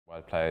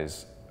Wordplay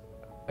is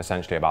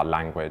essentially about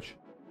language.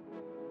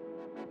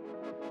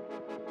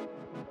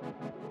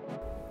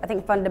 I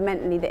think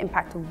fundamentally the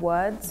impact of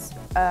words,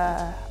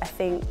 I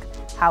think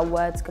how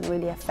words can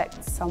really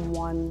affect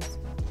someone's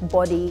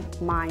body,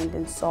 mind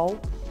and soul.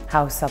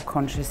 How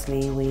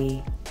subconsciously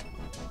we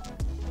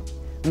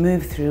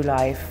move through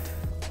life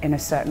in a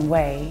certain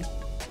way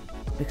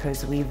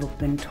because we've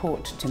been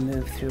taught to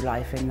move through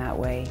life in that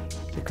way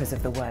because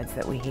of the words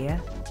that we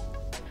hear.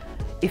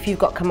 If you've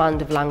got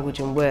command of language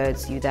and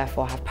words, you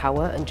therefore have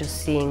power, and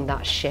just seeing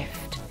that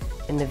shift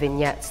in the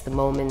vignettes, the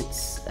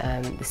moments,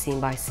 the scene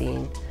by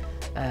scene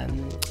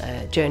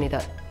journey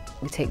that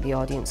we take the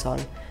audience on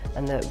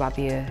and that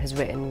Rabiah has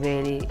written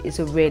really is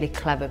a really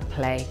clever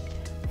play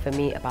for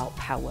me about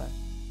power.